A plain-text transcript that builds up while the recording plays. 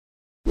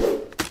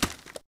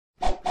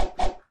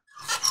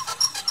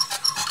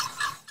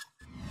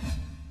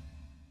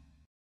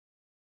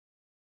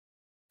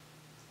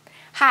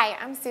Hi,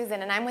 I'm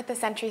Susan and I'm with the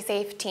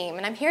SentrySafe team,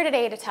 and I'm here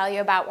today to tell you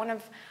about one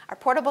of our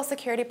portable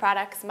security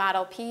products,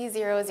 model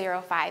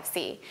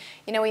P005C.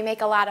 You know, we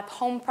make a lot of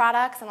home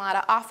products and a lot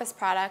of office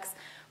products,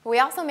 but we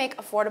also make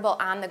affordable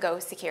on-the-go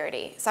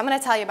security. So I'm going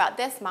to tell you about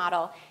this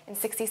model in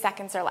 60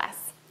 seconds or less.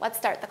 Let's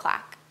start the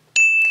clock.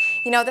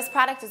 You know, this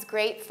product is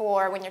great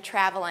for when you're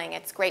traveling.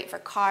 It's great for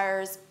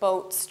cars,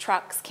 boats,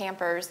 trucks,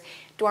 campers,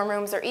 dorm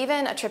rooms, or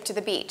even a trip to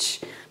the beach.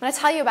 I'm going to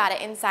tell you about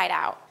it inside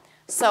out.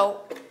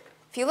 So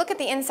if you look at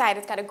the inside,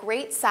 it's got a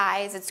great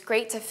size. It's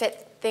great to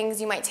fit things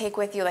you might take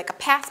with you, like a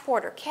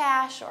passport or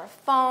cash or a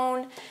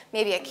phone,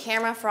 maybe a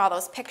camera for all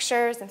those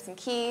pictures and some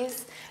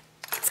keys.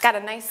 It's got a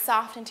nice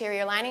soft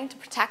interior lining to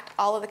protect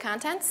all of the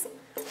contents.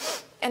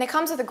 And it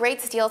comes with a great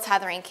steel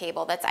tethering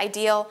cable that's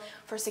ideal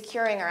for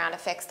securing around a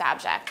fixed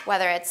object,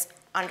 whether it's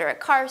under a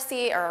car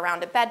seat or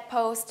around a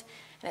bedpost.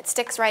 And it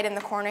sticks right in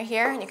the corner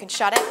here, and you can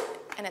shut it,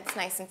 and it's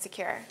nice and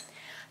secure.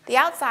 The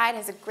outside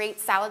has a great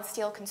solid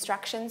steel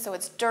construction, so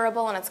it's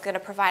durable and it's going to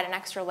provide an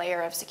extra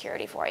layer of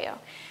security for you.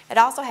 It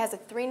also has a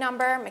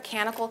 3-number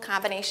mechanical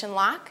combination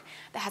lock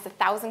that has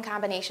 1,000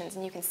 combinations,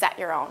 and you can set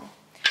your own.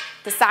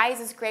 The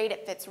size is great,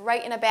 it fits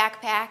right in a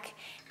backpack,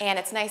 and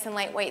it's nice and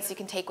lightweight so you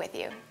can take with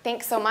you.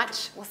 Thanks so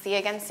much. We'll see you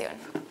again soon.